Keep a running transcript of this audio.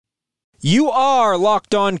You are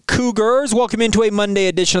Locked On Cougars. Welcome into a Monday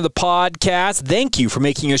edition of the podcast. Thank you for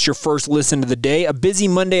making us your first listen of the day. A busy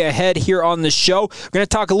Monday ahead here on the show. We're going to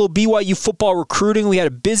talk a little BYU football recruiting. We had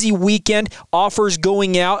a busy weekend. Offers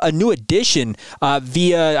going out. A new addition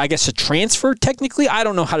via, I guess, a transfer, technically. I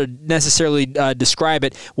don't know how to necessarily describe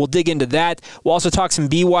it. We'll dig into that. We'll also talk some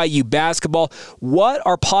BYU basketball. What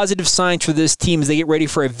are positive signs for this team as they get ready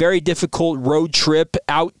for a very difficult road trip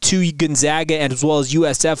out to Gonzaga and as well as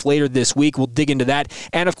USF later this week? We'll dig into that.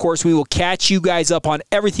 And of course, we will catch you guys up on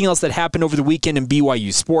everything else that happened over the weekend in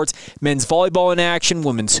BYU sports. Men's volleyball in action,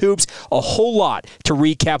 women's hoops, a whole lot to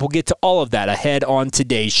recap. We'll get to all of that ahead on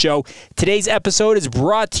today's show. Today's episode is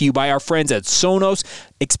brought to you by our friends at Sonos.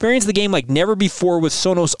 Experience the game like never before with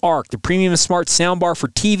Sonos Arc, the premium smart soundbar for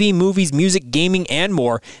TV, movies, music, gaming, and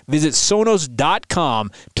more. Visit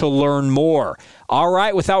Sonos.com to learn more. All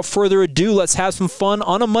right, without further ado, let's have some fun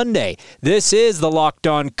on a Monday. This is the Locked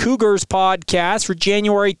On Cougars podcast for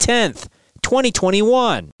January 10th,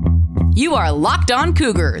 2021. You are Locked On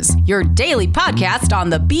Cougars, your daily podcast on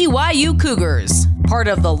the BYU Cougars, part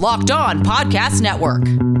of the Locked On Podcast Network.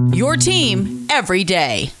 Your team every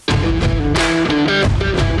day.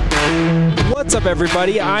 What's up,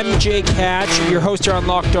 everybody? I'm Jake Hatch, your host here on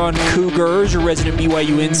Locked On Cougars, your resident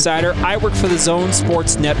BYU insider. I work for the Zone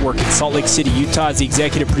Sports Network in Salt Lake City, Utah, as the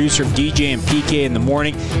executive producer of DJ and PK in the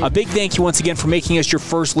morning. A big thank you once again for making us your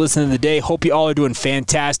first listen of the day. Hope you all are doing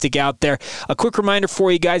fantastic out there. A quick reminder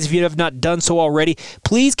for you guys, if you have not done so already,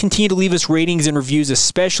 please continue to leave us ratings and reviews,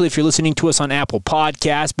 especially if you're listening to us on Apple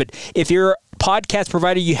Podcasts. But if you're podcast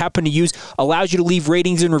provider you happen to use allows you to leave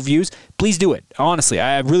ratings and reviews, please do it. Honestly,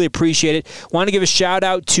 I really appreciate it. Want to give a shout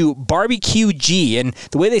out to Barbecue G, and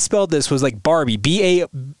the way they spelled this was like Barbie,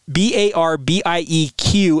 B-A-R-B-I-E-Q,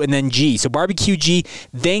 and then G. So Barbecue G,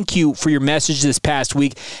 thank you for your message this past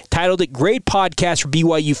week. Titled it, Great Podcast for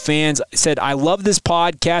BYU Fans. Said, I love this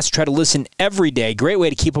podcast. Try to listen every day. Great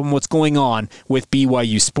way to keep up on what's going on with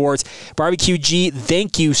BYU sports. Barbecue G,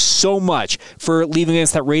 thank you so much for leaving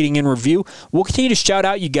us that rating and review. We'll continue to shout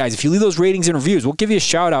out you guys. If you leave those ratings and reviews, we'll give you a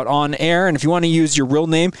shout out on air. And if you want to use your real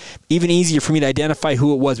name, even easier for me to identify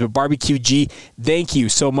who it was. But Barbecue G, thank you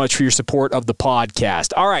so much for your support of the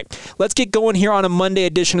podcast. All right, let's get going here on a Monday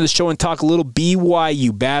edition of the show and talk a little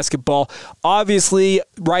BYU basketball. Obviously,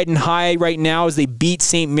 riding high right now as they beat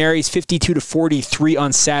St. Mary's 52-43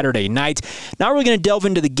 on Saturday night. Not really going to delve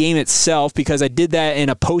into the game itself because I did that in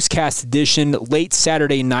a postcast edition late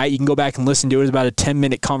Saturday night. You can go back and listen to it. It was about a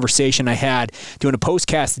 10-minute conversation I had doing a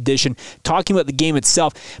postcast edition talking about the game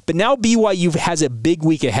itself. But now BYU has a big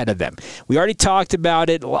week ahead of them. We already talked about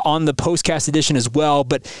it on the postcast edition as well,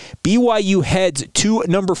 but BYU heads to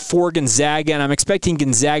number 4 Gonzaga, and I'm expecting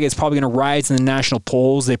Gonzaga is probably going to rise in the national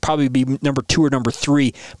polls. They'd probably be number 2 or number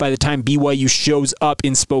 3 by the time BYU shows up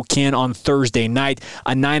in Spokane on Thursday night,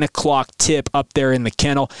 a 9 o'clock tip up there in the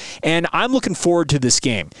kennel, and I'm looking forward to this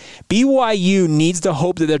game. BYU needs to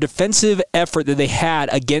hope that their defensive effort that they had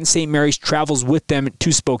against St. Mary's travels with them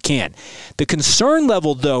to Spokane. The concern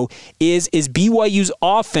level, though, is BYU's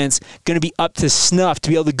offense going to be up to snuff to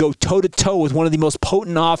be able to go toe-to-toe with one of the most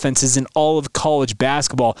potent offenses in all of college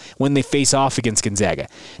basketball when they face off against Gonzaga?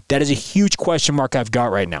 That is a huge question mark I've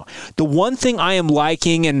got right now. The one thing I am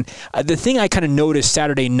liking, and the thing I kind of noticed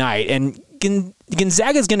Saturday night, and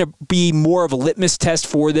Gonzaga is going to be more of a litmus test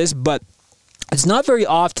for this, but it's not very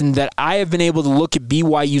often that I have been able to look at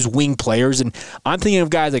BYU's wing players, and I'm thinking of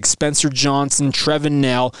guys like Spencer Johnson, Trevin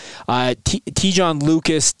Knell, Tejon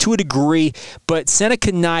Lucas to a degree, but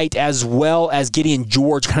Seneca Knight as well as Gideon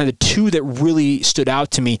George, kind of the two that really stood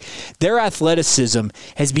out to me. Their athleticism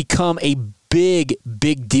has become a big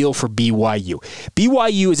deal for BYU.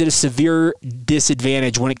 BYU is at a severe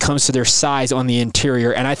disadvantage when it comes to their size on the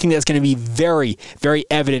interior, and I think that's going to be very, very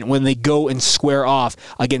evident when they go and square off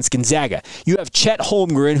against Gonzaga. You have Chet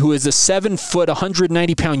Holmgren, who is a 7-foot,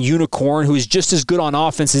 190-pound unicorn who is just as good on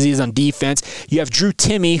offense as he is on defense. You have Drew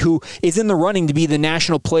Timme, who is in the running to be the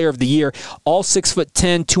National Player of the Year, all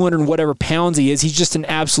 6'10", 200 and whatever pounds he is. He's just an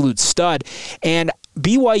absolute stud, and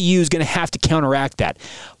BYU is going to have to counteract that.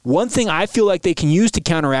 One thing I feel like they can use to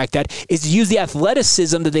counteract that is to use the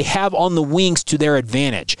athleticism that they have on the wings to their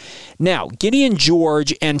advantage. Now, Gideon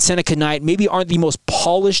George and Seneca Knight maybe aren't the most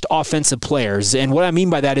polished offensive players, and what I mean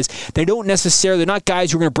by that is they're not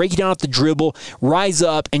guys who are going to break you down off the dribble, rise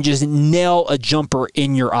up, and just nail a jumper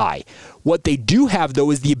in your eye. What they do have,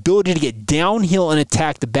 though, is the ability to get downhill and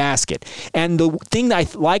attack the basket. And the thing that I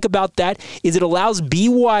like about that is it allows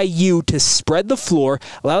BYU to spread the floor,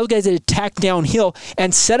 allows guys to attack downhill,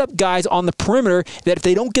 and set set up guys on the perimeter that if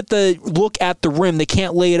they don't get the look at the rim, they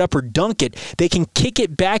can't lay it up or dunk it. They can kick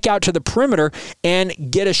it back out to the perimeter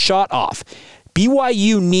and get a shot off.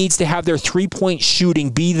 BYU needs to have their three-point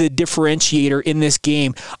shooting be the differentiator in this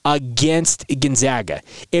game against Gonzaga.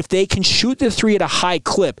 If they can shoot the three at a high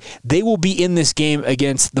clip, they will be in this game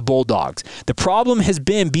against the Bulldogs. The problem has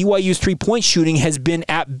been BYU's three-point shooting has been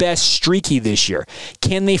at best streaky this year.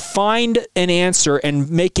 Can they find an answer and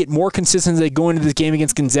make it more consistent as they go into this game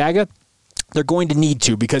against Gonzaga? They're going to need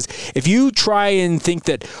to, because if you try and think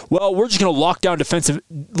that, well, we're just going to lock down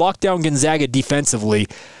Gonzaga defensively,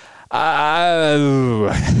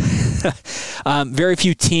 very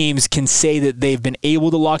few teams can say that they've been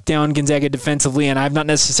able to lock down Gonzaga defensively, and I've not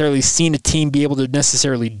necessarily seen a team be able to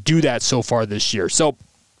necessarily do that so far this year. So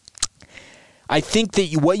I think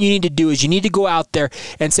that what you need to do is you need to go out there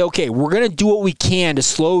and say, okay, we're going to do what we can to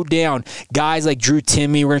slow down guys like Drew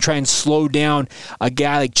Timme. We're going to try and slow down a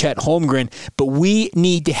guy like Chet Holmgren, but we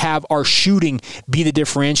need to have our shooting be the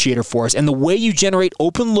differentiator for us. And the way you generate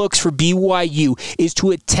open looks for BYU is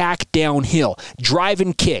to attack downhill, drive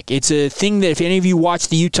and kick. It's a thing that if any of you watch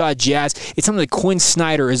the Utah Jazz, it's something that Quinn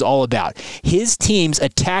Snyder is all about. His teams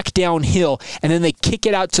attack downhill, and then they kick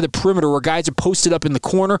it out to the perimeter where guys are posted up in the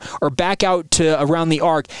corner or back out to around the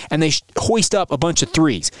arc, and they hoist up a bunch of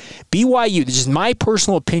threes. BYU, this is my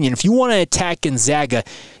personal opinion, if you want to attack Gonzaga,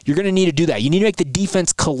 you're going to need to do that. You need to make the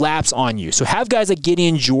defense collapse on you. So have guys like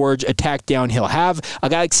Gideon George attack downhill. Have a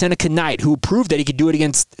guy like Seneca Knight, who proved that he could do it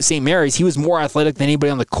against St. Mary's. He was more athletic than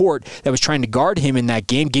anybody on the court that was trying to guard him in that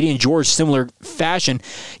game. Gideon George, similar fashion.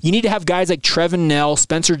 You need to have guys like Trevin Nell,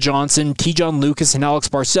 Spencer Johnson, T-John Lucas, and Alex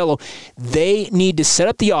Barcelo. They need to set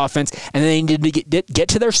up the offense, and they need to get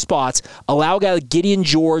to their spots, allow a guy like Gideon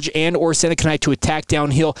George and or Seneca Knight to attack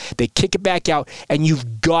downhill. They kick it back out, and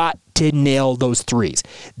you've got to nail those threes.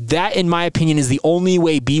 That, in my opinion, is the only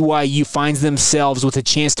way BYU finds themselves with a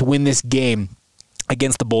chance to win this game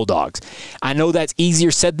against the Bulldogs. I know that's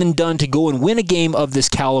easier said than done to go and win a game of this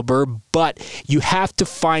caliber, but you have to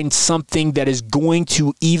find something that is going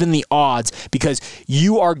to even the odds, because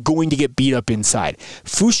you are going to get beat up inside.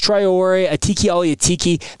 Fus Traore, Atiki Ali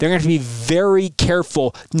Atiki, they're going to have to be very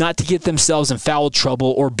careful not to get themselves in foul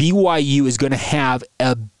trouble, or BYU is going to have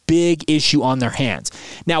a big issue on their hands.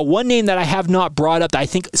 Now, one name that I have not brought up that I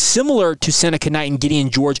think similar to Seneca Knight and Gideon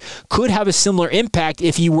George could have a similar impact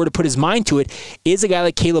if he were to put his mind to it is a guy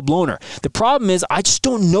like Caleb Lohner. The problem is I just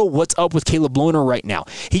don't know what's up with Caleb Lohner right now.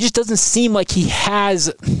 He just doesn't seem like he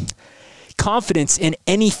has confidence in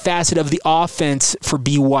any facet of the offense for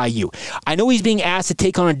BYU. I know he's being asked to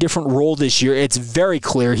take on a different role this year. It's very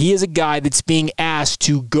clear. He is a guy that's being asked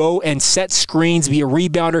to go and set screens, be a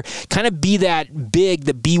rebounder, kind of be that big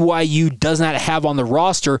that BYU does not have on the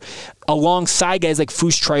roster alongside guys like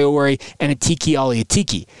Fus Traore and Atiki Ali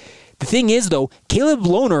Atiki. The thing is, though, Caleb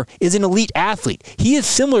Lohner is an elite athlete. He is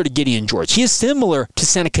similar to Gideon George. He is similar to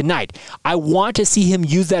Seneca Knight. I want to see him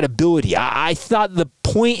use that ability. I thought the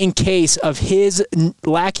point in case of his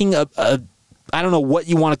lacking I don't know what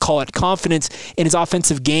you want to call it, confidence in his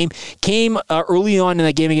offensive game came early on in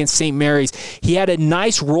that game against St. Mary's. He had a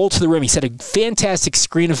nice roll to the rim. He set a fantastic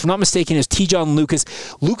screen. If I'm not mistaken, it was T-John Lucas.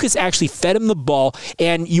 Lucas actually fed him the ball,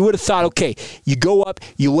 and you would have thought, okay, you go up,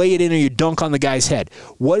 you lay it in, or you dunk on the guy's head.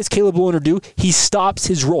 What does Caleb Lohner do? He stops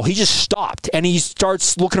his roll. He just stopped, and he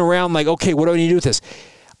starts looking around like, okay, what do I need to do with this?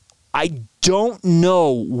 I don't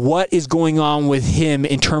know what is going on with him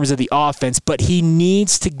in terms of the offense, but he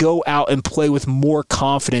needs to go out and play with more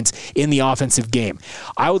confidence in the offensive game.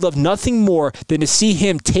 I would love nothing more than to see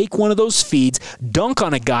him take one of those feeds, dunk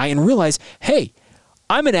on a guy, and realize, hey,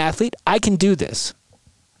 I'm an athlete. I can do this.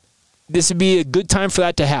 This would be a good time for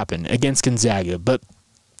that to happen against Gonzaga, but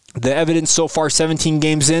the evidence so far, 17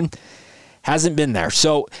 games in, hasn't been there.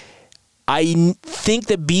 So I think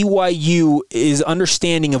that BYU is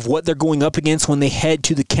understanding of what they're going up against when they head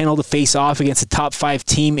to the kennel to face off against a top 5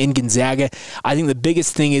 team in Gonzaga. I think the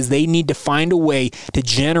biggest thing is they need to find a way to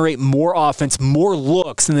generate more offense, more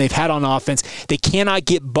looks than they've had on offense. They cannot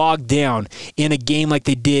get bogged down in a game like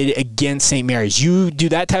they did against St. Mary's. You do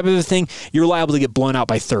that type of a thing, you're liable to get blown out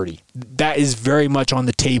by 30. That is very much on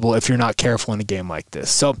the table if you're not careful in a game like this.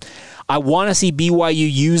 So I want to see BYU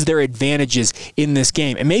use their advantages in this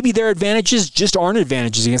game. And maybe their advantages just aren't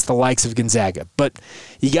advantages against the likes of Gonzaga. But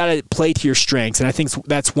you got to play to your strengths. And I think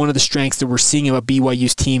that's one of the strengths that we're seeing about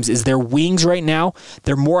BYU's teams is their wings right now.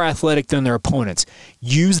 They're more athletic than their opponents.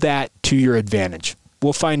 Use that to your advantage.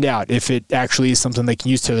 We'll find out if it actually is something they can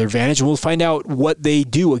use to their advantage. And we'll find out what they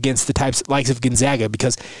do against the likes of Gonzaga,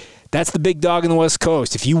 because That's the big dog in the West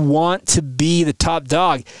Coast. If you want to be the top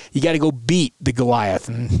dog, you got to go beat the Goliath,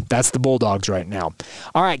 and that's the Bulldogs right now.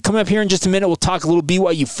 All right, coming up here in just a minute, we'll talk a little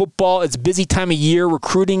BYU football. It's a busy time of year.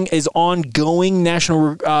 Recruiting is ongoing.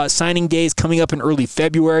 National signing day is coming up in early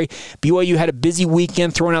February. BYU had a busy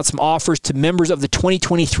weekend throwing out some offers to members of the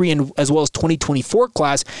 2023 and as well as 2024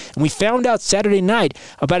 class, and we found out Saturday night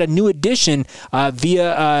about a new addition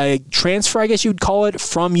via transfer, I guess you would call it,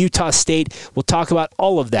 from Utah State. We'll talk about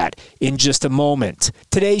all of that in just a moment.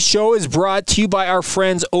 Today's show is brought to you by our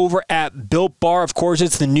friends over at Built Bar. Of course,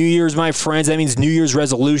 it's the New Year's, my friends. That means New Year's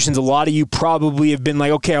resolutions. A lot of you probably have been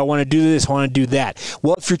like, okay, I want to do this, I want to do that.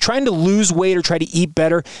 Well, if you're trying to lose weight or try to eat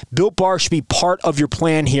better, Built Bar should be part of your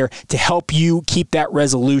plan here to help you keep that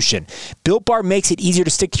resolution. Built Bar makes it easier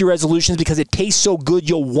to stick to your resolutions because it tastes so good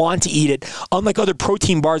you'll want to eat it. Unlike other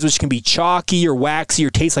protein bars, which can be chalky or waxy or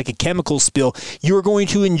taste like a chemical spill, you're going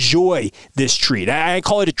to enjoy this treat. I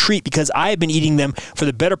call it a treat because I have been eating them for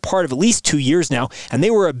the better part of at least 2 years now, and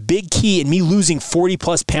they were a big key in me losing 40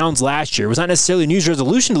 plus pounds last year. It was not necessarily a New Year's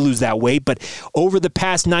resolution to lose that weight, but over the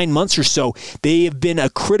past 9 months or so, they have been a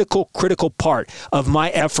critical part of my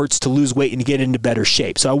efforts to lose weight and to get into better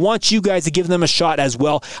shape. So I want you guys to give them a shot as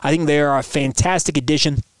well. I think they are a fantastic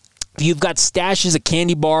addition. If you've got stashes of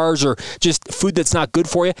candy bars or just food that's not good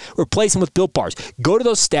for you, replace them with Built Bars. Go to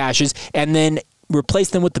those stashes and then replace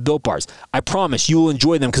them with the Built Bars. I promise you will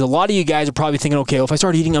enjoy them because a lot of you guys are probably thinking, okay, well, if I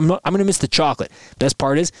start eating, I'm going to miss the chocolate. Best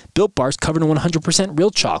part is Built Bars covered in 100%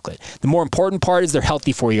 real chocolate. The more important part is they're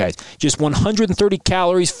healthy for you guys. Just 130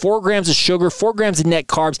 calories, 4 grams of sugar, 4 grams of net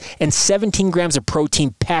carbs, and 17 grams of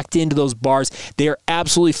protein packed into those bars. They are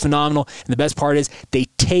absolutely phenomenal, and the best part is they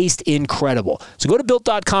taste incredible. So go to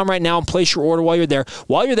Built.com right now and place your order while you're there.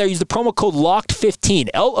 While you're there, use the promo code LOCKED15,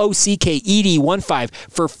 LOCKED15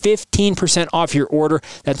 for 15% off your order.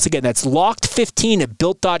 That's LOCKED15 at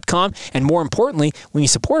Built.com. And more importantly, when you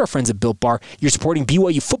support our friends at Built Bar, you're supporting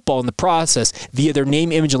BYU football in the process via their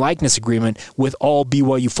name, image, and likeness agreement with all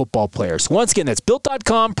BYU football players. Once again, that's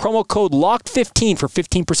Built.com, promo code LOCKED15 for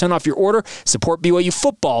 15% off your order. Support BYU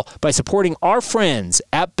football by supporting our friends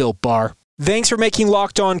at Built Bar. Thanks for making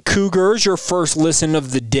Locked On Cougars your first listen of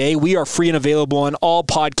the day. We are free and available on all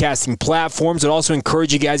podcasting platforms. I'd also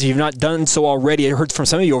encourage you guys, if you've not done so already, I heard from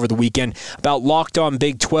some of you over the weekend about Locked On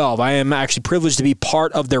Big 12. I am actually privileged to be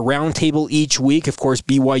part of their roundtable each week. Of course,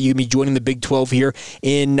 BYU, me joining the Big 12 here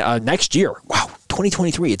in next year. Wow.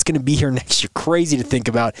 2023. It's going to be here next year. Crazy to think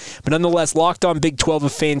about. But nonetheless, Locked On Big 12, a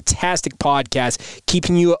fantastic podcast,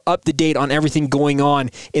 keeping you up to date on everything going on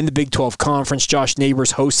in the Big 12 Conference. Josh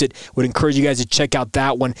Neighbors hosts it. Would encourage you guys to check out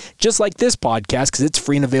that one, just like this podcast, because it's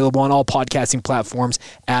free and available on all podcasting platforms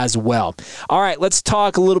as well. All right, let's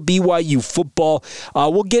talk a little BYU football.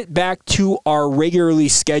 We'll get back to our regularly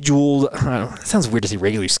scheduled, it sounds weird to say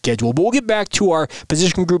regularly scheduled, but we'll get back to our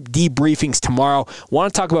position group debriefings tomorrow.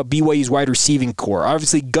 Want to talk about BYU's wide receiving core.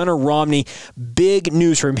 Obviously, Gunnar Romney, big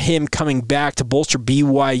news from him coming back to bolster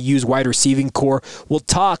BYU's wide receiving core. We'll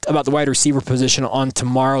talk about the wide receiver position on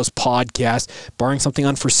tomorrow's podcast, barring something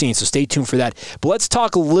unforeseen, so stay tuned for that. But let's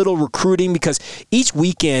talk a little recruiting, because each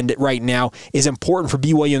weekend right now is important for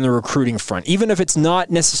BYU in the recruiting front, even if it's not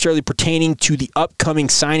necessarily pertaining to the upcoming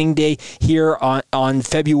signing day here on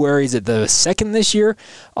February, is it the 2nd this year,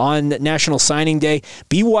 on National Signing Day.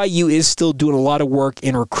 BYU is still doing a lot of work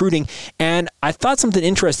in recruiting, and I thought something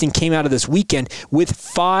interesting came out of this weekend with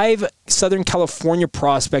 5 Southern California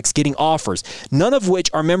prospects getting offers, none of which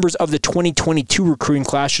are members of the 2022 recruiting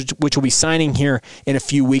class, which will be signing here in a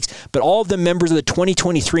few weeks, but all of them members of the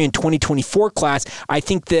 2023 and 2024 class. I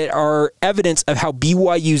think that are evidence of how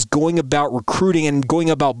BYU is going about recruiting and going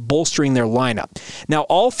about bolstering their lineup. Now,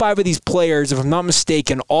 all 5 of these players, if I'm not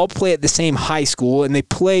mistaken, all play at the same high school, and they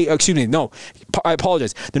play, I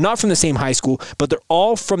apologize. They're not from the same high school, but they're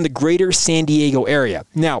all from the greater San Diego area.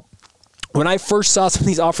 Now, when I first saw some of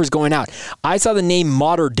these offers going out, I saw the name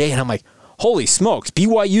Mater Dei, and I'm like, holy smokes,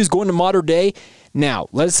 BYU's going to Mater Dei? Now,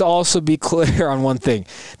 let's also be clear on one thing.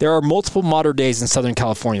 There are multiple Mater Deis in Southern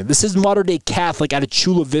California. This is Mater Dei Catholic out of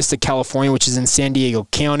Chula Vista, California, which is in San Diego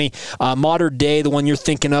County. Mater Dei, the one you're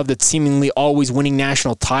thinking of that's seemingly always winning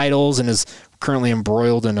national titles and is currently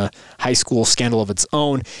embroiled in a high school scandal of its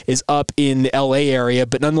own, is up in the LA area.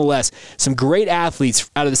 But nonetheless, some great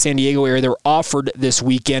athletes out of the San Diego area that were offered this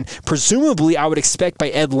weekend. Presumably, I would expect by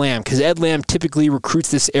Ed Lamb, because Ed Lamb typically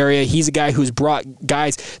recruits this area. He's a guy who's brought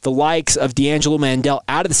guys the likes of D'Angelo Mandel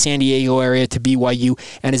out of the San Diego area to BYU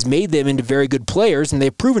and has made them into very good players, and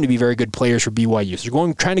they've proven to be very good players for BYU. So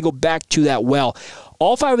they're trying to go back to that well.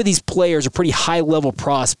 All 5 of these players are pretty high-level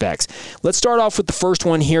prospects. Let's start off with the first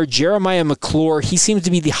one here, Jeremiah McClure. He seems to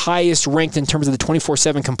be the highest ranked in terms of the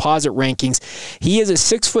 24/7 composite rankings. He is a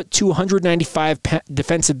 6'2",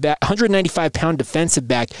 195-pound defensive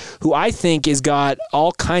back who I think has got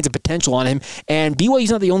all kinds of potential on him. And BYU's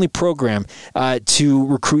not the only program to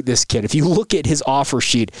recruit this kid. If you look at his offer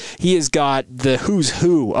sheet, he has got the who's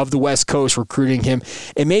who of the West Coast recruiting him.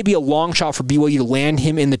 It may be a long shot for BYU to land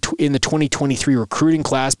him in the 2023 recruiting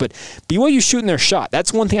class, but BYU's shooting their shot.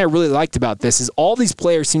 That's one thing I really liked about this is all these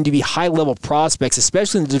players seem to be high-level prospects,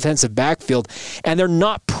 especially in the defensive backfield, and they're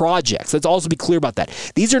not projects. Let's also be clear about that.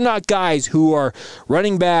 These are not guys who are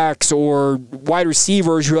running backs or wide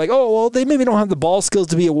receivers who are like, oh, well, they maybe don't have the ball skills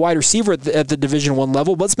to be a wide receiver at the Division I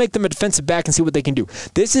level. Let's make them a defensive back and see what they can do.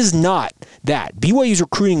 This is not that. BYU's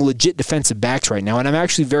recruiting legit defensive backs right now, and I'm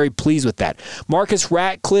actually very pleased with that. Marcus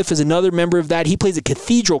Ratcliffe is another member of that. He plays at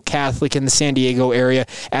Cathedral Catholic in the San Diego area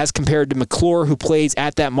as compared to McClure, who plays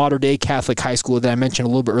at that modern-day Catholic high school that I mentioned a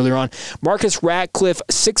little bit earlier on. Marcus Ratcliffe,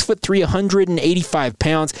 6'3", 185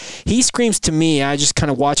 pounds. He screams to me, I just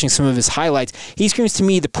kind of watching some of his highlights, he screams to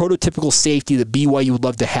me the prototypical safety that BYU would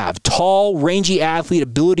love to have. Tall, rangy athlete,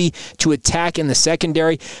 ability to attack in the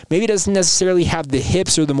secondary. Maybe doesn't necessarily have the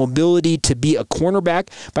hips or the mobility to be a cornerback,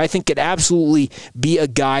 but I think could absolutely be a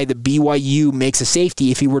guy that BYU makes a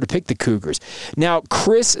safety if he were to pick the Cougars. Now,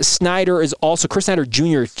 Chris Snyder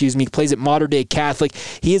Jr., plays at Modern Day Catholic.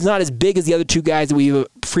 He is not as big as the other 2 guys that we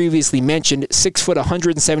previously mentioned, 6 foot,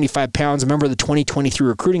 175 pounds, a member of the 2023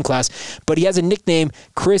 recruiting class, but he has a nickname,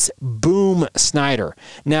 Chris Boom Snyder.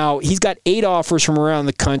 Now, he's got 8 offers from around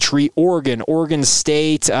the country, Oregon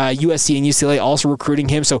State, USC, and UCLA also recruiting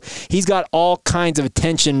him, so he's got all kinds of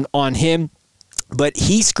attention on him, but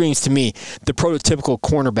he screams to me the prototypical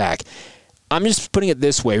cornerback. I'm just putting it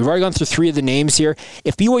this way. We've already gone through 3 of the names here.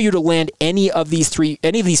 If BYU to land any of these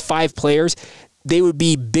 5 players, they would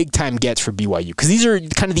be big-time gets for BYU because these are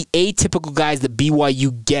kind of the atypical guys that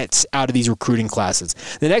BYU gets out of these recruiting classes.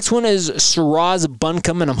 The next one is Shiraz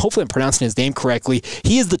Buncombe, and hopefully I'm pronouncing his name correctly.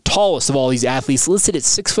 He is the tallest of all these athletes, listed at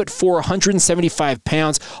 6'4", 175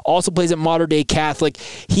 pounds, also plays at Modern Day Catholic.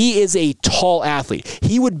 He is a tall athlete.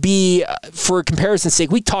 He would be, for comparison's sake,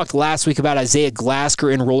 we talked last week about Isaiah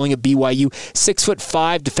Glasker enrolling at BYU,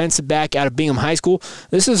 6'5", defensive back out of Bingham High School.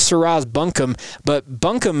 This is Shiraz Buncombe, but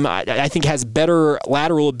Buncombe, I think, has better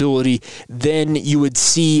lateral ability than you would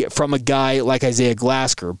see from a guy like Isaiah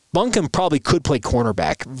Glasker. Buncombe probably could play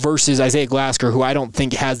cornerback versus Isaiah Glasker, who I don't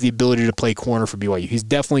think has the ability to play corner for BYU. He's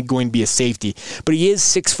definitely going to be a safety, but he is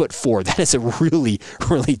 6'4". That is a really,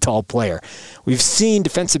 really tall player. We've seen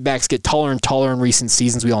defensive backs get taller and taller in recent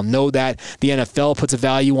seasons. We all know that. The NFL puts a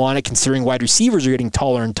value on it, considering wide receivers are getting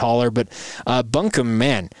taller and taller, but Buncombe,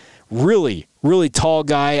 man, really tall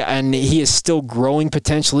guy, and he is still growing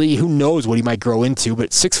potentially. Who knows what he might grow into,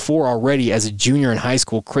 but 6'4" already as a junior in high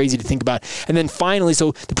school, crazy to think about. And then finally,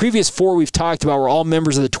 so the previous 4 we've talked about were all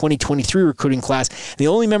members of the 2023 recruiting class. The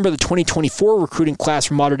only member of the 2024 recruiting class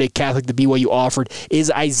from Modern Day Catholic that BYU offered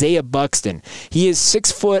is Isaiah Buxton. He is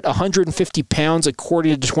 6 foot, 150 pounds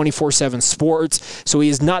according to 24/7 Sports, so he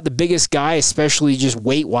is not the biggest guy, especially just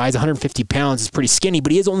weight-wise. 150 pounds is pretty skinny,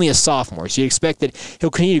 but he is only a sophomore, so you expect that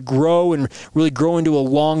he'll continue to grow and really grow into a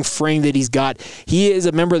long frame that he's got. He is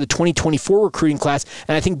a member of the 2024 recruiting class,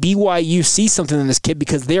 and I think BYU sees something in this kid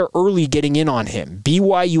because they're early getting in on him.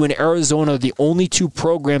 BYU and Arizona are the only 2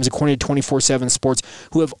 programs, according to 24/7 Sports,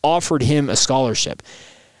 who have offered him a scholarship.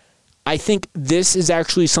 I think this is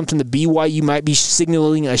actually something that BYU might be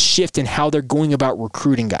signaling a shift in how they're going about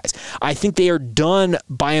recruiting guys. I think they are done,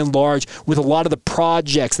 by and large, with a lot of the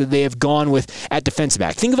projects that they have gone with at defensive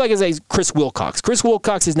back. Think of Chris Wilcox. Chris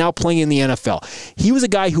Wilcox is now playing in the NFL. He was a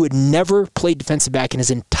guy who had never played defensive back in his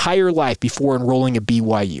entire life before enrolling at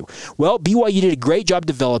BYU. Well, BYU did a great job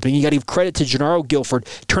developing. You got to give credit to Gennaro Guilford,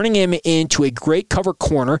 turning him into a great cover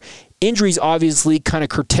corner. Injuries obviously kind of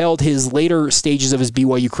curtailed his later stages of his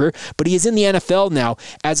BYU career, but he is in the NFL now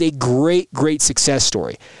as a great, great success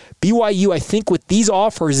story. BYU, I think, with these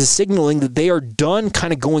offers is signaling that they are done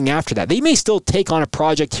kind of going after that. They may still take on a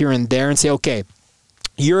project here and there and say, okay,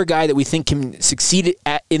 you're a guy that we think can succeed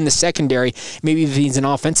in the secondary, maybe if he's an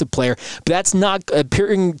offensive player, but that's not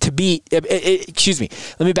appearing to be, excuse me,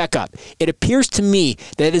 let me back up. It appears to me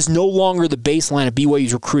that it is no longer the baseline of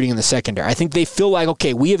BYU's recruiting in the secondary. I think they feel like,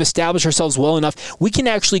 okay, we have established ourselves well enough. We can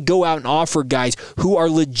actually go out and offer guys who are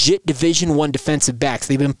legit Division I defensive backs.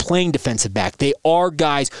 They've been playing defensive back. They are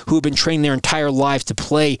guys who have been trained their entire lives to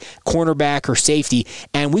play cornerback or safety,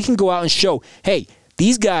 and we can go out and show, hey,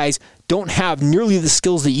 these guys don't have nearly the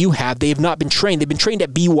skills that you have. They have not been trained. They've been trained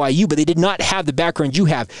at BYU, but they did not have the background you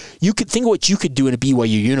have. You could think of what you could do in a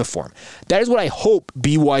BYU uniform. That is what I hope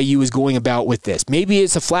BYU is going about with this. Maybe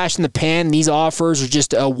it's a flash in the pan. These offers are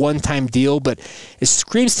just a one-time deal, but it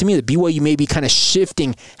screams to me that BYU may be kind of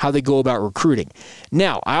shifting how they go about recruiting.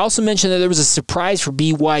 Now, I also mentioned that there was a surprise for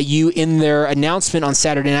BYU in their announcement on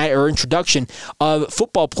Saturday night, or introduction of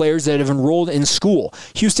football players that have enrolled in school.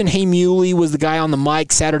 Houston Haymuley was the guy on the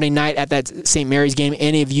mic Saturday night at that St. Mary's game.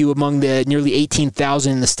 Any of you among the nearly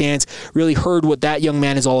 18,000 in the stands really heard what that young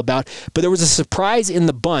man is all about. But there was a surprise in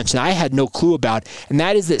the bunch that I had no clue about, and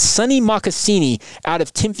that is that Sonny Mocassini out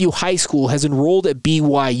of Timpview High School has enrolled at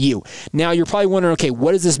BYU. Now, you're probably wondering, okay,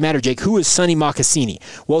 what does this matter, Jake? Who is Sonny Mocassini?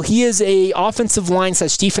 Well, he is a offensive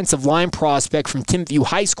line/defensive line prospect from Timpview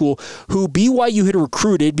High School who BYU had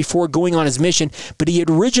recruited before going on his mission, but he had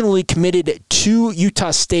originally committed to Utah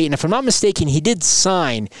State, and if I'm not mistaken, he did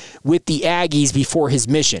sign with the Aggies before his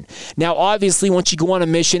mission. Now, obviously, once you go on a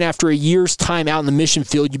mission after a year's time out in the mission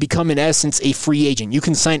field, you become, in essence, a free agent. You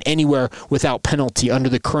can sign anywhere without penalty under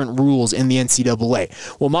the current rules in the NCAA.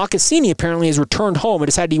 Well, Mocassini apparently has returned home and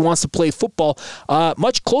decided he wants to play football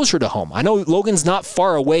much closer to home. I know Logan's not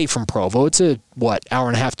far away from Provo. It's a, hour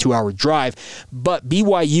and a half, 2-hour drive, but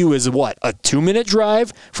BYU is, a 2-minute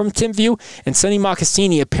drive from Timpview, and Sonny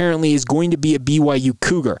Mocassini apparently is going to be a BYU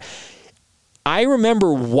Cougar. I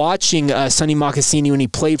remember watching Sonny Mocassini when he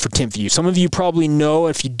played for Timpview. Some of you probably know.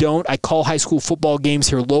 If you don't, I call high school football games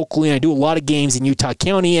here locally, and I do a lot of games in Utah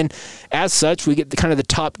County, and as such, we get the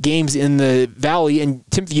top games in the Valley, and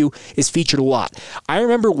Timpview is featured a lot. I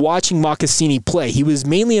remember watching Mocassini play. He was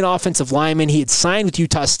mainly an offensive lineman. He had signed with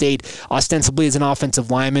Utah State ostensibly as an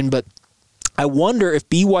offensive lineman, but I wonder if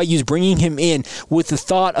BYU is bringing him in with the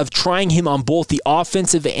thought of trying him on both the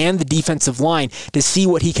offensive and the defensive line to see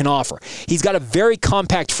what he can offer. He's got a very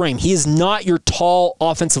compact frame. He is not your tall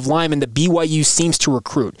offensive lineman that BYU seems to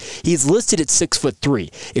recruit. He's listed at 6'3".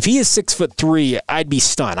 If he is 6'3", I'd be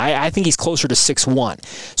stunned. I think he's closer to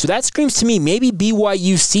 6'1". So that screams to me maybe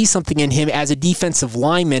BYU sees something in him as a defensive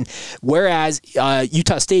lineman, whereas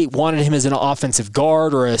Utah State wanted him as an offensive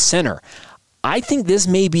guard or a center. I think this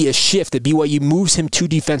may be a shift that BYU moves him to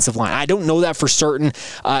defensive line. I don't know that for certain.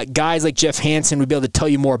 Guys like Jeff Hansen would be able to tell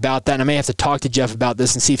you more about that, and I may have to talk to Jeff about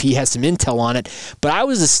this and see if he has some intel on it. But I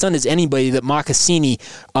was as stunned as anybody that Mocassini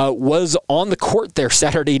was on the court there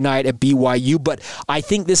Saturday night at BYU, but I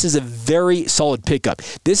think this is a very solid pickup.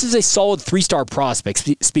 This is a solid 3-star prospect,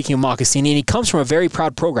 speaking of Mocassini, and he comes from a very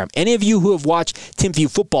proud program. Any of you who have watched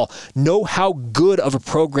Timpview football know how good of a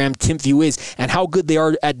program Timpview is and how good they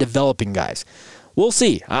are at developing guys. We'll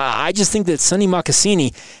see. I just think that Sonny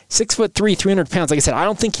Mocassini, 6'3", 300 pounds. Like I said, I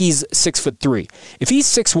don't think he's 6'3". If he's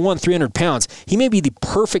 6'1", 300 pounds, he may be the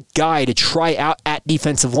perfect guy to try out at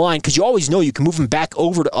defensive line because you always know you can move him back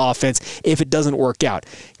over to offense if it doesn't work out.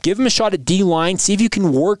 Give him a shot at D-line. See if you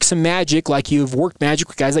can work some magic like you've worked magic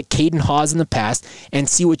with guys like Caden Hawes in the past, and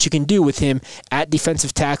see what you can do with him at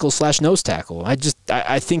defensive tackle/nose tackle.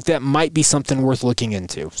 I think that might be something worth looking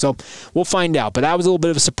into. So we'll find out. But that was a little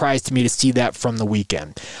bit of a surprise to me to see that from the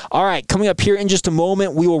weekend. All right, coming up here in just a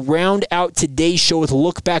moment, we will round out today's show with a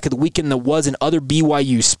look back at the weekend that was in other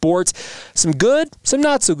BYU sports. Some good, some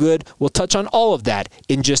not so good. We'll touch on all of that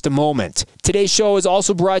in just a moment. Today's show is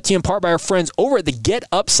also brought to you in part by our friends over at the Get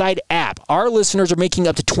Upside app. Our listeners are making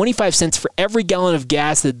up to 25 cents for every gallon of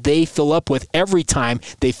gas that they fill up with every time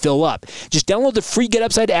they fill up. Just download the free Get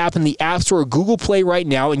Upside app in the App Store or Google Play right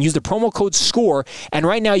now and use the promo code SCORE, and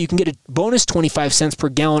right now you can get a bonus 25 cents per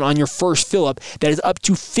gallon on your first fill up. That is up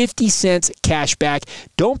to 50 cents cash back.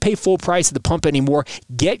 Don't pay full price at the pump anymore.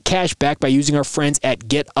 Get cash back by using our friends at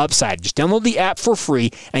Get Upside. Just download the app for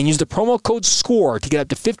free and use the promo code SCORE to get up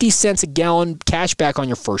to 50 cents a gallon cash back on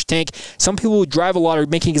your first tank. Some people who drive a lot are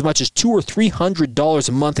making as much as $200 or $300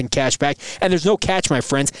 a month in cash back, and there's no catch, my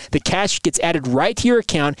friends. The cash gets added right to your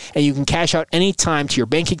account, and you can cash out anytime to your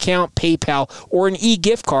bank account, PayPal, or an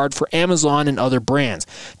e-gift card for Amazon and other brands.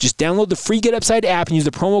 Just download the free Get Upside app and use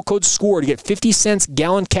the promo code SCORE to get 50 cents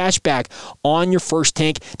gallon cash back on your first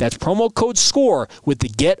tank. That's promo code SCORE with the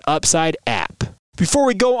Get Upside app. Before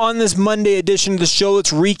we go on this Monday edition of the show,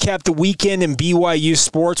 let's recap the weekend in BYU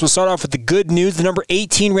sports. We'll start off with the good news. The number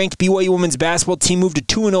 18 ranked BYU women's basketball team moved to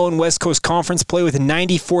 2-0 in West Coast Conference play with a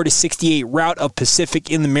 94-68 rout of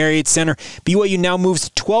Pacific in the Marriott Center. BYU now moves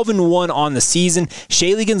to 12-1 on the season.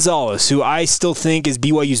 Shaylee Gonzalez, who I still think is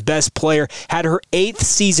BYU's best player, had her eighth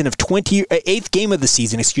game of the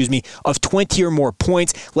season, of 20 or more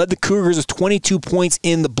points. Led the Cougars with 22 points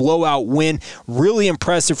in the blowout win. Really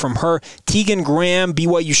impressive from her. Tegan Grant Graham,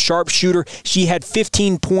 BYU sharpshooter, she had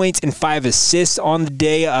 15 points and 5 assists on the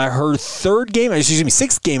day. Her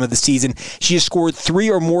sixth game of the season, she has scored 3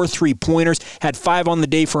 or more three-pointers, had 5 on the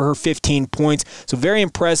day for her 15 points. So very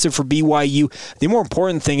impressive for BYU. The more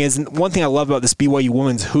important thing is, and one thing I love about this BYU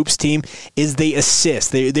women's hoops team is they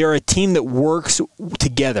assist. They're a team that works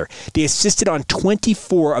together. They assisted on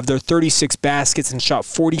 24 of their 36 baskets and shot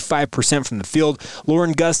 45% from the field.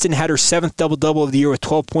 Lauren Gustin had her 7th double-double of the year with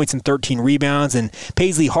 12 points and 13 rebounds, and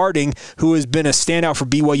Paisley Harding, who has been a standout for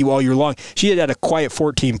BYU all year long, she had a quiet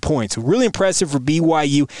 14 points. So really impressive for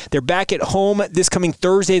BYU. They're back at home this coming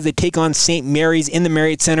Thursday as they take on St. Mary's in the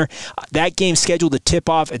Marriott Center. That game scheduled to tip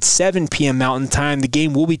off at 7 p.m. Mountain Time. The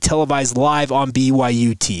game will be televised live on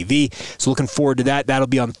BYU TV. So looking forward to that. That'll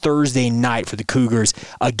be on Thursday night for the Cougars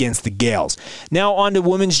against the Gales. Now on to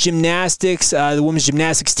women's gymnastics. The women's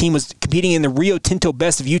gymnastics team was competing in the Rio Tinto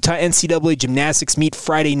Best of Utah NCAA Gymnastics meet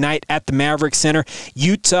Friday night at the Maverick Center.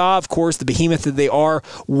 Utah, of course, the behemoth that they are,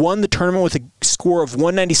 won the tournament with a score of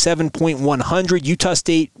 197.100. Utah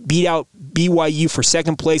State beat out BYU for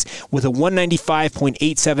second place with a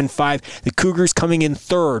 195.875. The Cougars coming in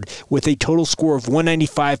third with a total score of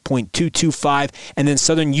 195.225, and then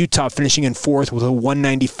Southern Utah finishing in fourth with a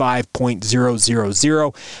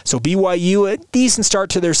 195.000. So BYU, a decent start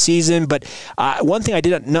to their season, but one thing I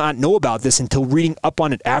did not know about this until reading up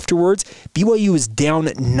on it afterwards, BYU is down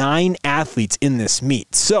 9 athletes in this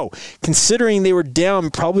meet. So considering they were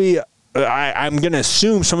down probably I'm going to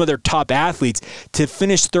assume some of their top athletes, to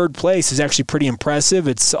finish third place is actually pretty impressive.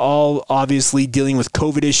 It's all obviously dealing with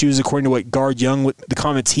COVID issues. According to what Guard Young, with the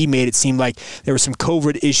comments he made, it seemed like there were some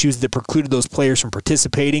COVID issues that precluded those players from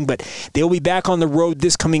participating. But they'll be back on the road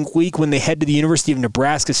this coming week when they head to the University of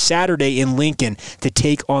Nebraska Saturday in Lincoln to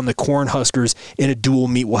take on the Cornhuskers in a dual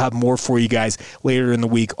meet. We'll have more for you guys later in the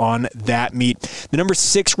week on that meet. The number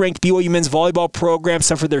 6 ranked BYU men's volleyball program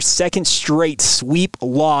suffered their second straight sweep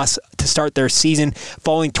loss to start their season,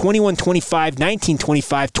 falling 21-25,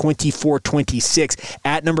 19-25, 24-26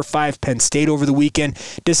 at number 5 Penn State over the weekend.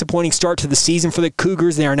 Disappointing start to the season for the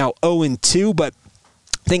Cougars. They are now 0-2, but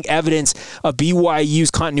I think evidence of BYU's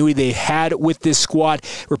continuity they had with this squad,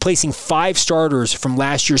 replacing 5 starters from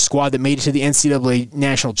last year's squad that made it to the NCAA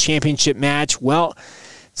National Championship match. Well,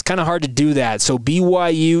 it's kind of hard to do that. So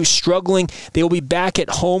BYU struggling. They will be back at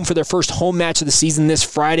home for their first home match of the season this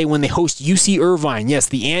Friday when they host UC Irvine. Yes,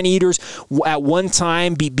 the Anteaters at one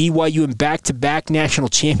time beat BYU in back-to-back national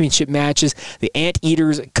championship matches. The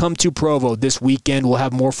Anteaters come to Provo this weekend. We'll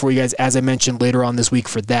have more for you guys, as I mentioned, later on this week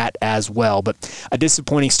for that as well. But a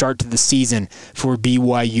disappointing start to the season for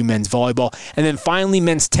BYU men's volleyball. And then finally,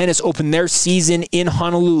 men's tennis opened their season in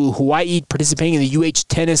Honolulu, Hawaii, participating in the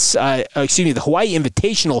the Hawaii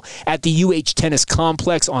Invitational at the UH Tennis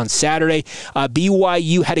Complex on Saturday.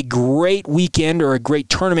 BYU had a great weekend, or a great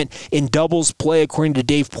tournament in doubles play, according to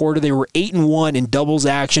Dave Porter. They were 8-1 in doubles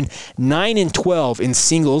action, 9-12 in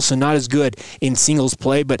singles, so not as good in singles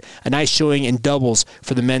play, but a nice showing in doubles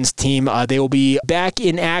for the men's team. They will be back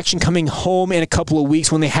in action coming home in a couple of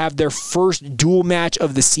weeks when they have their first dual match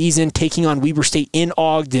of the season, taking on Weber State in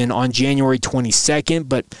Ogden on January 22nd.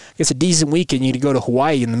 But I guess a decent weekend, you to go to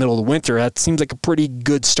Hawaii in the middle of the winter. That seems like a pretty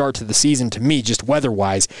good start to the season to me, just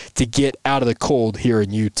weather-wise, to get out of the cold here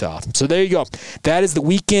in Utah. So there you go. That is the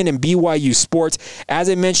weekend in BYU sports. As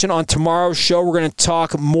I mentioned on tomorrow's show, we're going to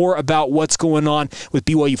talk more about what's going on with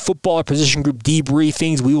BYU football, our position group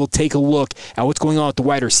debriefings. We will take a look at what's going on with the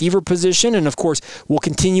wide receiver position, and of course, we'll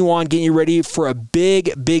continue on getting you ready for a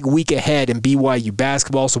big week ahead in BYU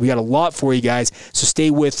basketball. So we got a lot for you guys, so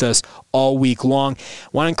stay with us all week long. I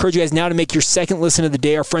want to encourage you guys now to make your second listen of the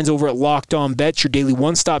day. Our friends over at Locked On Bets, your daily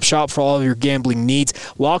one-stop shop for all of your gambling needs.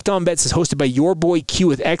 Locked On Bets is hosted by your boy Q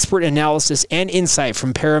with expert analysis and insight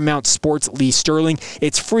from Paramount Sports' Lee Sterling.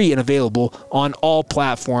 It's free and available on all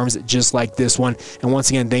platforms just like this one. And once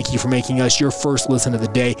again, thank you for making us your first listen of the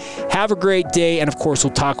day. Have a great day, and of course,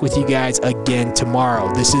 we'll talk with you guys again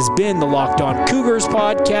tomorrow. This has been the Locked On Cougars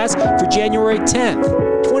podcast for January 10th,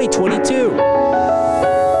 2022.